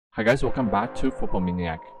Hi guys, welcome back to Football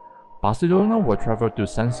Maniac. Barcelona will travel to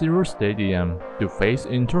San Siro Stadium to face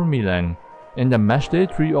Inter Milan in the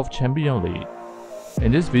Matchday-3 of Champion League.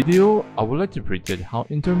 In this video, I would like to predict how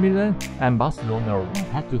Inter Milan and Barcelona will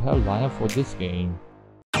head-to-head lineup for this game.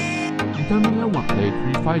 Inter Milan will play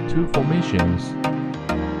 3-5-2 formations,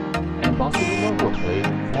 and Barcelona will play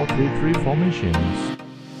 4-3-3 formations.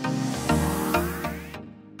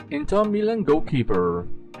 Inter Milan goalkeeper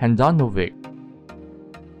Handanovic.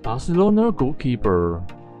 Barcelona goalkeeper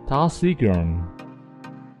Stegen.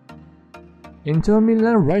 Inter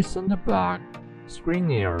Milan right centre back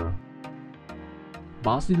Skriniar.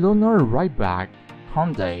 Barcelona right back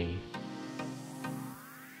Kounde.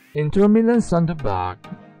 Inter Milan centre back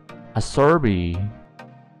Acerbi.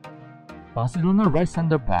 Barcelona right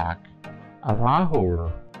centre back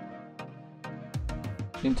Araujo.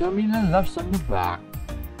 Inter Milan left centre back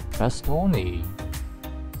Bastoni.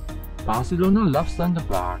 Barcelona left centre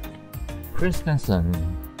back Christensen.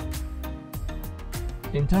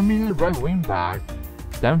 Inter Milan right wing back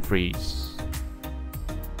Dumfries.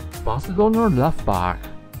 Barcelona left back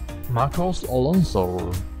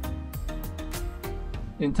Alonso.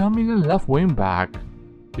 Inter Milan left wing back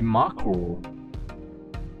Dimarco.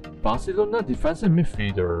 Barcelona defensive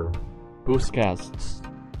midfielder Busquets.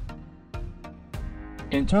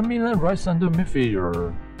 Inter Milan right centre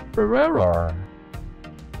midfielder Barella.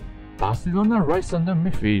 Barcelona right centre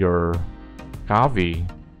midfielder Gavi.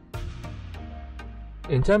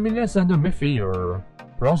 Inter Milan centre midfielder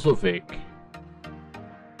Brozovic.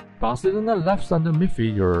 Barcelona left centre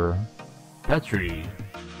midfielder Pedri.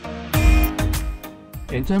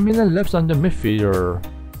 Inter Milan left centre midfielder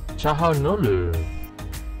Calhanoglu.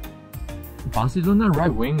 Barcelona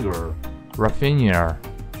right winger Raphinha.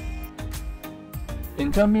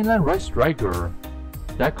 Inter Milan right striker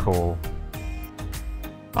Dzeko.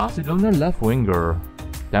 Barcelona left winger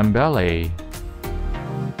Dembele.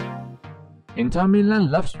 Inter Milan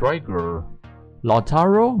left striker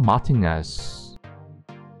Lautaro Martinez.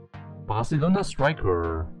 Barcelona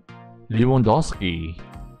striker Lewandowski.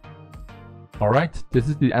 Alright, this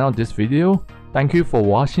is the end of this video. Thank you for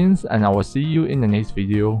watching and I will see you in the next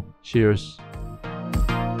video. Cheers.